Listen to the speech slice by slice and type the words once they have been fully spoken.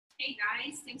Hey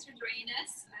guys, thanks for joining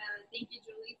us. Thank you,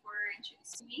 Julie, for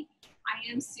introducing me. I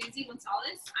am Susie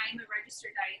Gonzalez. I am a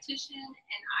registered dietitian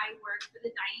and I work for the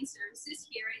dining services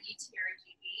here at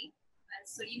UTRGV.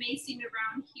 So you may see me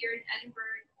around here in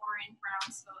Edinburgh or in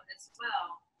Brownsville as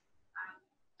well.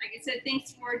 Like I said,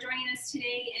 thanks for joining us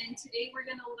today. And today we're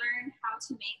going to learn how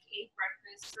to make a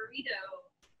breakfast burrito.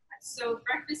 So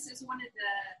breakfast is one of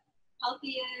the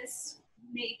healthiest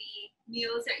maybe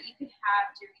meals that you could have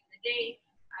during the day.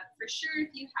 For sure,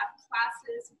 if you have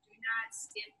classes, do not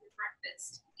skip your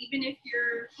breakfast. Even if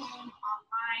you're home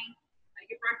online,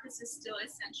 your breakfast is still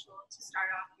essential to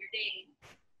start off your day.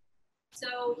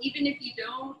 So even if you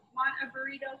don't want a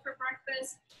burrito for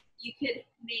breakfast, you could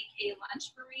make a lunch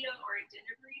burrito or a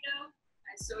dinner burrito.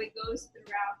 So it goes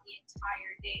throughout the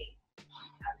entire day.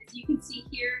 As you can see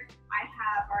here, I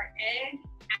have our egg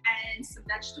and some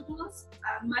vegetables,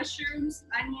 mushrooms,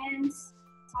 onions,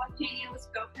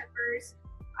 jalapenos, bell peppers.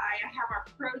 I have our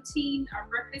protein, our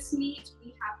breakfast meat,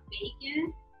 we have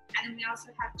bacon, and then we also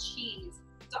have cheese.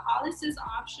 So all this is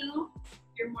optional.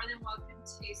 You're more than welcome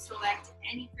to select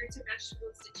any fruits or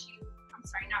vegetables that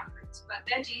not fruits, but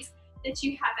veggies that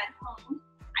you have at home.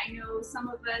 I know some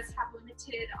of us have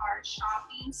limited our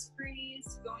shopping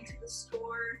sprees, going to the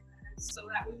store, so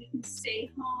that way we can stay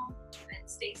home and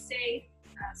stay safe.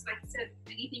 So like I said,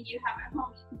 anything you have at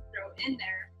home, you can throw in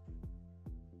there.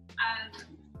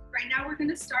 Right now we're going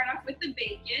to start off with the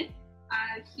bacon.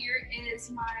 Here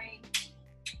is my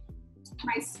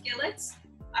skillets.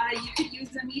 You could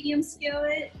use a medium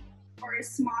skillet or a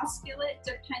small skillet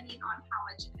depending on how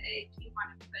much egg you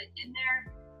want to put in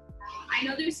there. I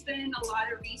know there's been a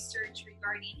lot of research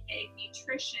regarding egg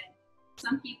nutrition.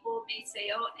 Some people may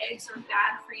say, oh, eggs are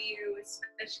bad for you,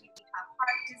 especially if you have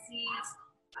heart disease.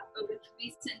 But with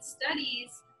recent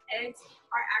studies, eggs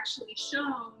are actually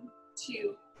shown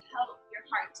to help your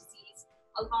heart disease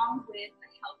along with a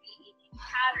healthy eating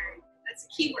pattern. That's a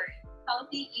key word,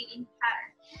 healthy eating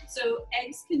pattern. So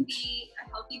eggs can be a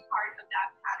healthy part of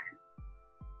that pattern.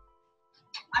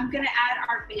 I'm gonna add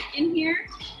our bacon here.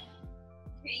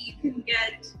 Okay, you can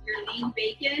get your lean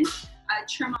bacon,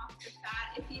 trim off the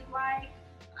fat if you like.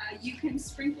 You can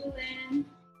sprinkle in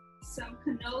some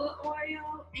canola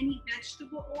oil, any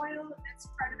vegetable oil that's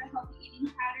part of a healthy eating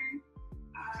pattern.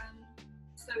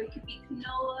 So it could be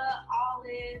canola,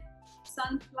 olive,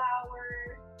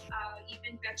 sunflower,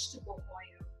 even vegetable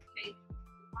oil. Okay,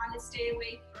 you want to stay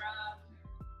away from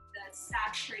the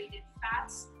saturated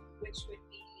fats, which would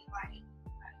be like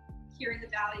here in the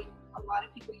valley, a lot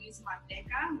of people use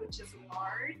manteca, which is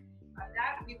lard.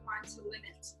 That we want to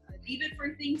limit. Leave it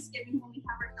for Thanksgiving when we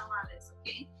have our tamales.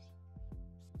 Okay.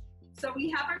 So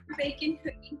we have our bacon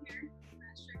cooking here. I'm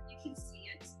not sure if you can see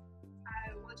it.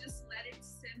 We'll just let it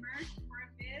simmer for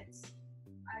a bit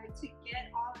to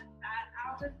get all the fat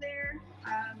out of there.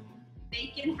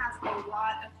 Bacon has a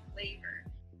lot of flavor.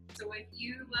 So if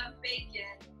you love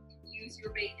bacon, use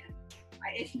your bacon.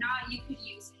 If not, you could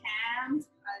use ham,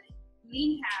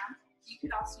 lean ham. You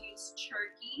could also use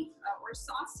turkey or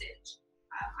sausage.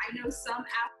 I know some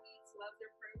athletes love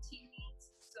their protein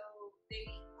meats, so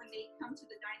when they come to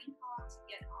the dining hall to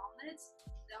get omelets,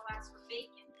 they'll ask for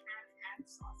bacon, ham, and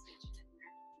sausage in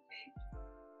there, okay?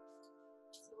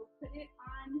 So we'll put it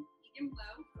on medium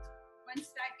low.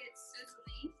 Once that gets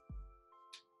sizzling,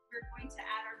 we're going to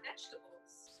add our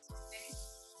vegetables, okay?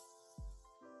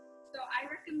 So I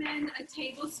recommend a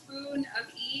tablespoon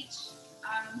of each,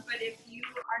 but if you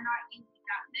are not eating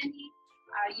that many,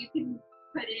 you can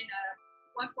put in a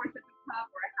 1/4 of a cup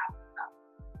or a 1/2 cup.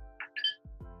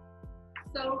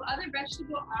 So other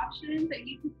vegetable options that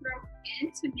you can throw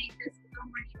in to make this a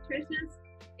little more nutritious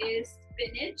is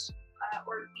spinach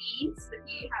or beans. So if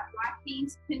you have black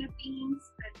beans, pinto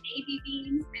beans, navy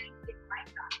beans, anything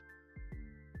like that.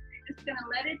 You're just gonna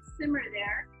let it simmer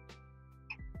there.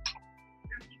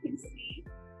 As you can see,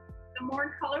 the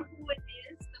more colorful it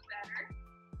is, the better.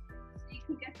 So you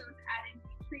can get those added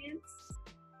nutrients.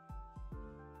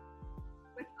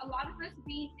 With a lot of us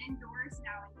being indoors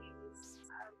nowadays,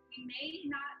 we may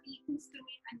not be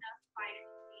consuming enough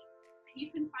vitamin D. And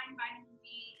you can find vitamin D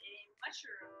in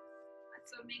mushrooms.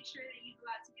 So make sure that you go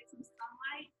out to get some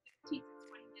sunlight, 15 to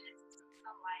 20 minutes of some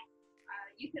sunlight.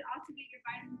 You can also get your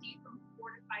vitamin D from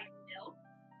fortified milk,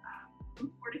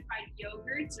 from fortified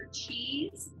yogurts or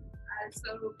cheese.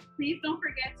 So please don't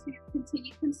forget to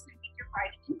continue consuming your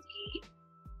vitamin D.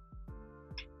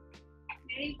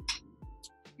 Okay.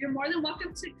 You're more than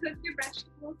welcome to cook your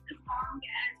vegetables as long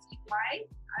as you like.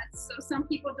 So some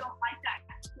people don't like that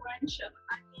crunch of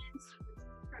onions, which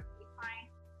is perfectly fine.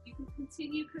 You can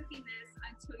continue cooking this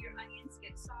until your onions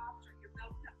get soft or your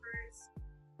bell peppers.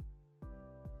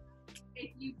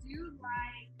 if you do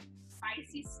like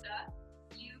spicy stuff,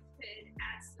 you could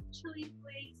add some chili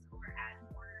flakes or add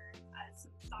more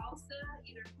some salsa,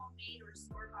 either homemade or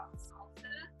store-bought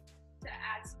salsa, to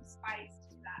add some spice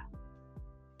to that.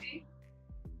 Okay.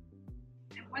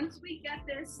 And once we get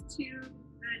this to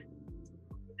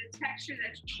the texture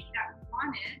that we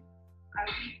wanted,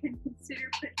 we can consider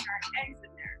putting our eggs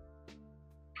in there.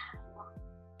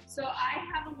 So I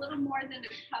have a little more than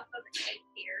a cup of egg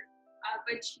here,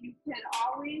 but you could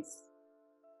always,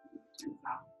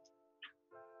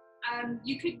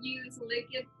 you could use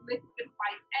liquid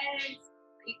white eggs.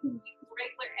 You can use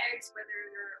regular eggs, whether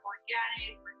they're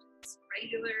organic or just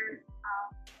regular.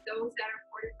 Those that are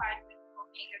fortified with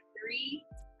omega-3.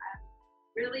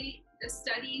 Really, the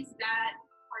studies that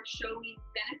are showing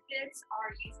benefits are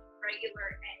using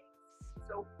regular eggs.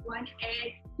 So one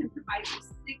egg can provide you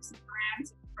 6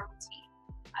 grams of protein,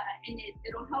 and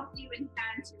it'll help you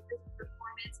enhance your physical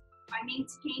performance by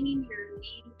maintaining your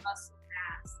lean muscle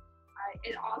mass.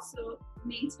 It also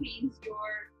maintains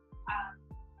your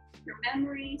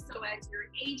memory, so as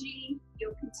you're aging,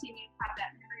 you'll continue to have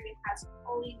that memory. It has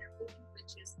choline,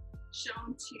 which is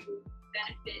shown to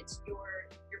benefit your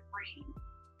brain.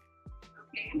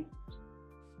 Okay,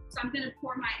 so I'm going to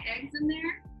pour my eggs in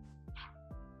there.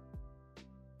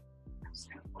 I'm just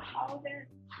going to pour all of it.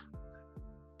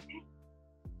 Okay.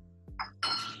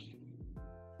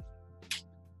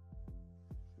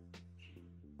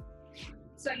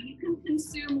 So you can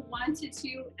consume 1 to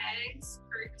 2 eggs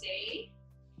per day,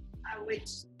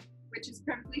 which is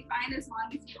perfectly fine as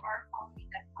long as you are following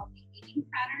that healthy eating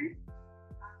pattern.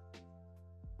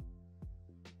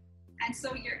 And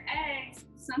so your eggs,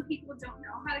 some people don't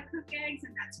know how to cook eggs,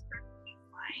 and that's perfectly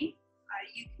fine.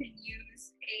 You can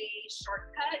use a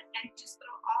shortcut and just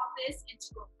throw all this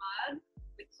into a mug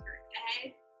with your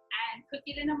egg and cook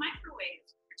it in a microwave,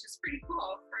 which is pretty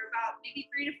cool, for about maybe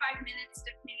 3 to 5 minutes,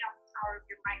 depending on the power of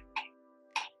your microwave.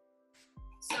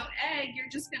 So egg,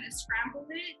 you're just gonna scramble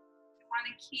it. You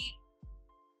wanna keep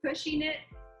pushing it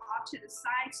off to the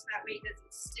side so that way it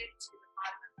doesn't stick to the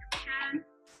bottom of your pan.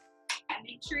 And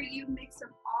make sure you mix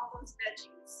up all those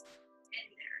veggies in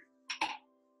there.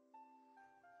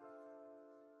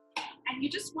 And you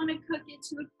just want to cook it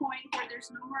to the point where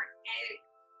there's no more egg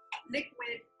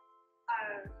liquid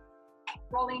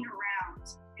rolling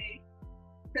around, okay?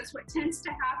 Because what tends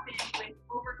to happen with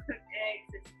overcooked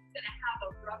eggs is it's going to have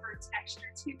a rubber texture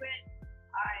to it,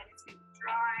 and it's going to be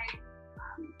dry.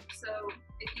 So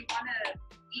if you want to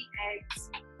eat eggs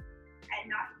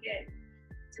and not get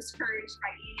discouraged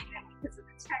by eating them because of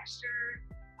the texture,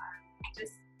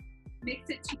 just mix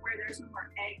it to where there's no more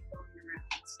egg going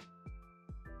around.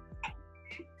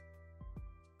 Okay.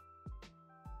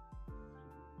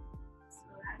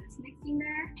 So that is mixing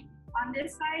there. On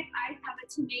this side, I have a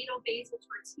tomato basil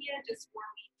tortilla just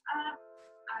warming up,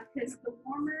 because the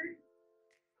warmer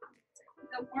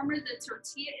the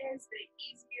tortilla is, the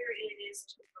easier it is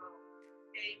to roll.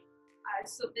 Okay.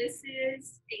 So this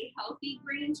is a healthy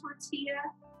grain tortilla,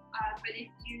 but if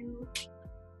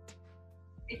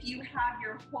you have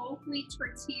your whole wheat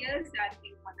tortillas, that'd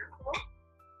be wonderful.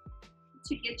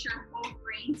 To get your whole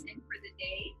grains in for the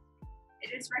day,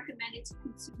 it is recommended to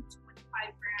consume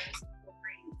 25 grams of whole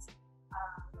grains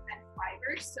and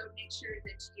fibers. So make sure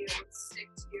that you stick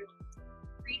to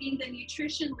reading the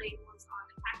nutrition labels on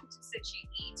the packages that you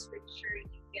eat to ensure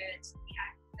you get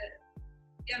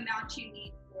the amount you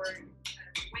need for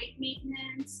weight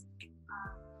maintenance,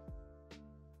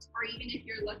 or even if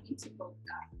you're looking to bulk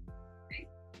up. Okay?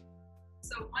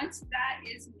 So once that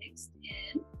is mixed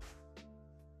in,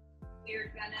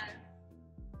 we're gonna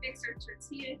fix our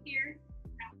tortilla here,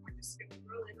 and we're just gonna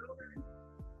roll it over.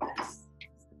 This.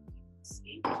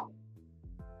 See?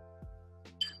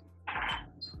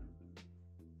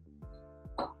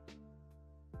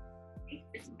 Okay,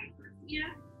 this is my tortilla.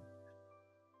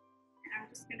 I'm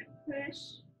just going to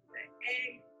push the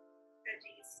egg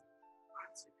veggies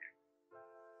onto there.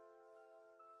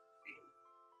 Okay.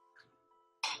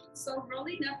 So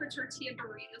rolling up a tortilla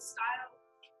burrito style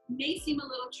may seem a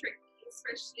little tricky,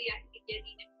 especially at the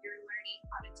beginning if you're learning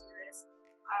how to do this.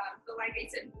 But like I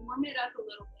said, warm it up a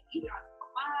little bit, either on the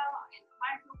while in the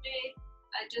microwave,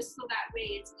 just so that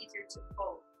way it's easier to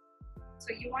fold.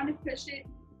 So you want to push it,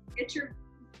 get your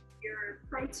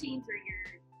proteins or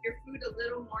your food a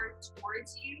little more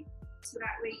towards you, so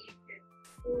that way you can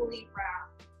fully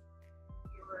wrap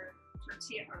your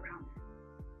tortilla around it.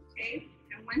 Okay?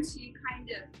 And once you kind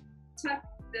of tuck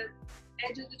the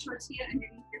edge of the tortilla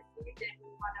underneath your food, then you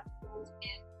want to fold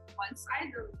in one side,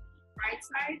 the right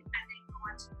side, and then go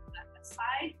on to the left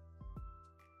side.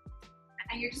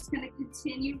 And you're just going to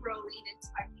continue rolling and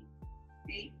tucking.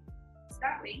 Okay? So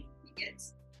that way you get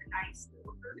a nice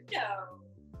little burrito.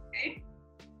 Okay.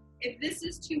 If this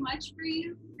is too much for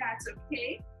you, that's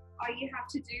okay. All you have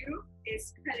to do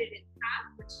is cut it in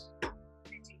half, which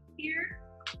I do here.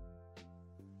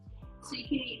 So you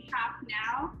can eat half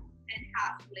now and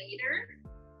half later.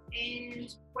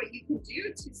 And what you can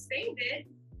do to save it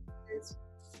is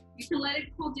you can let it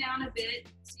cool down a bit.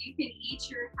 So you can eat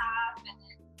your half and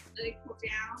then let it cool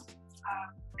down,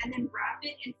 and then wrap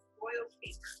it in foil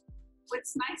paper.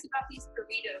 What's nice about these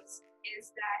burritos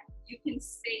is that you can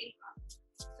save them.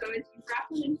 So if you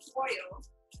wrap them in foil,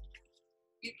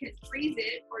 you can freeze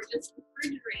it or just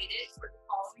refrigerate it for the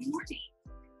following morning.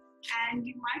 And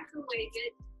you microwave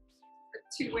it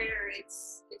to where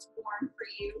it's warm for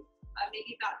you,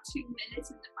 maybe about 2 minutes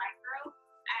in the micro,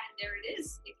 and there it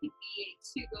is. It could be a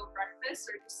to-go breakfast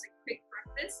or just a quick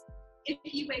breakfast if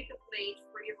you wake up late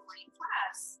for your morning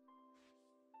class.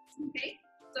 Okay,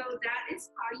 so that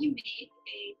is how you make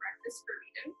a breakfast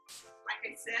burrito. Like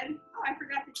I said, oh, I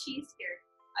forgot the cheese here.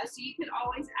 So you could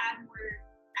always add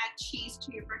cheese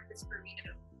to your breakfast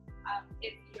burrito.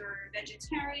 If you're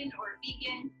vegetarian or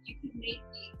vegan, you can make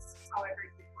these however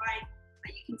you like.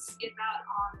 You can skip out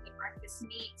on the breakfast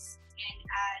meats and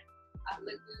add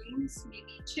legumes,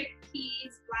 maybe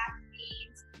chickpeas, black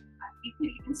beans. You could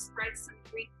even spread some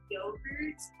Greek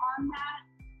yogurt on that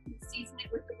and season it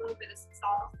with a little bit of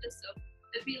salsa. So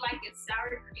it'd be like a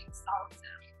sour cream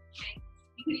salsa. Okay.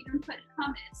 You could even put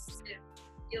hummus if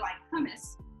you like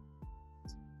hummus.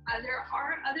 There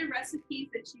are other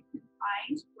recipes that you can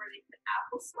find where they put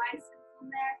apple slices in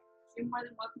there. You're more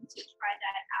than welcome to try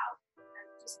that out.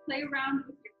 Just play around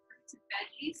with your fruits and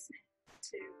veggies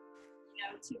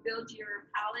to build your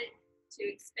palate, to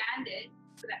expand it,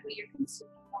 so that way you're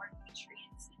consuming more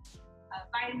nutrients,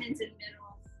 vitamins and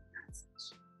minerals and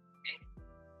such. Okay.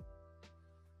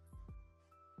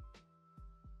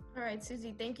 All right,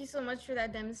 Susie, thank you so much for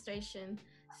that demonstration.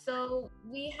 So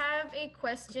we have a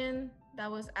question that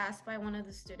was asked by one of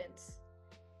the students.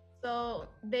 So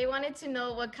they wanted to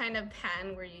know what kind of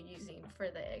pan were you using for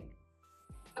the egg?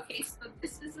 Okay, so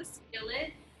this is a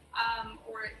skillet,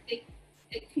 or it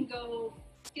can go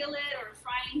skillet or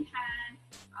frying pan,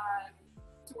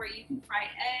 to where you can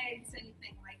fry eggs,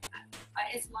 anything like that.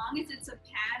 As long as it's a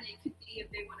pan, it could be a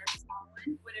big one or a small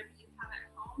one, whatever you have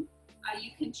at home,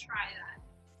 you can try that.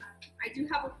 I do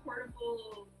have a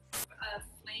portable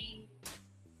flame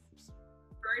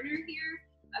burner here,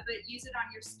 but use it on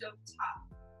your stove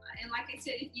top. And like I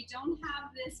said, if you don't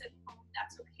have this at home,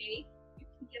 that's okay. You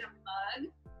can get a mug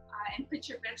and put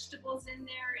your vegetables in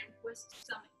there and whisk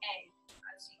some eggs.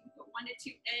 So you can put 1 to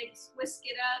 2 eggs, whisk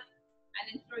it up, and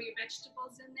then throw your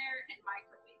vegetables in there and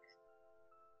microwave it.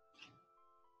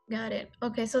 Got it.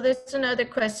 Okay, so there's another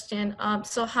question.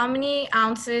 So how many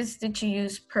ounces did you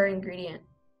use per ingredient?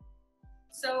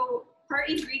 So per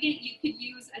ingredient, you could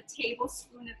use a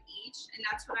tablespoon of each, and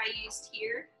that's what I used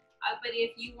here. But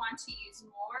if you want to use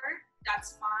more,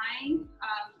 that's fine.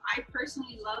 I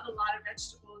personally love a lot of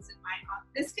vegetables in my omelet.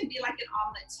 This could be like an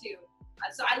omelet too.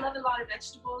 So I love a lot of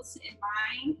vegetables in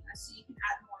mine, so you can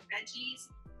add more veggies,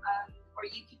 or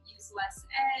you could use less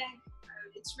egg.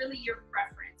 It's really your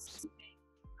preference. Okay?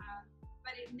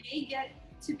 But it may get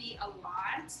to be a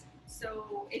lot.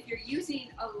 So if you're using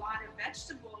a lot of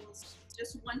vegetables,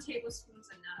 just 1 tablespoon is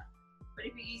enough. But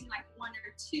if you're using like 1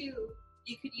 or 2,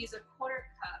 you could use a 1/4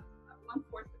 cup,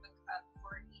 1/4 of a cup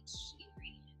for each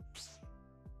ingredient.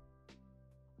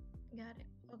 Got it.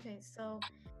 Okay, so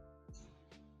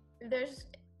if there's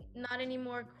not any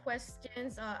more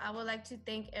questions, I would like to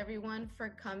thank everyone for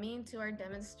coming to our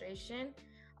demonstration.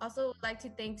 Also, would like to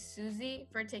thank Susie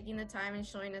for taking the time and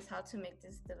showing us how to make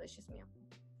this delicious meal.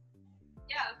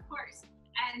 Yeah, of course.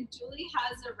 And Julie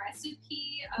has a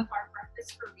recipe of our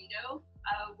breakfast burrito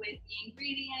with the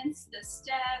ingredients, the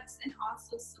steps, and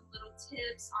also some little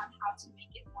tips on how to make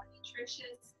it more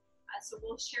nutritious. So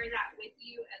we'll share that with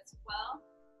you as well.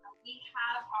 We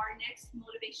have our next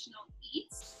motivational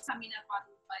eats coming up on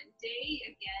Monday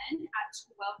again at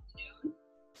 12 noon.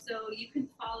 So you can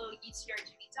follow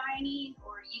UTRGV Dining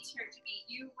or UTRGV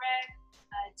UREC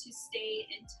to stay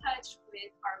in touch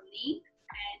with our link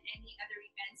and any other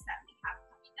events that we have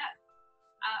coming up.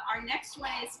 Our next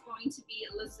one is going to be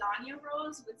lasagna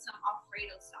rolls with some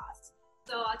Alfredo sauce.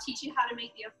 So I'll teach you how to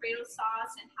make the Alfredo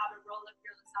sauce and how to roll up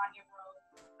your lasagna roll.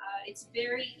 It's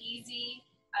very easy.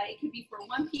 It could be for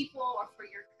 1 people or for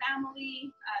your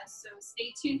family. So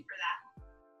stay tuned for that.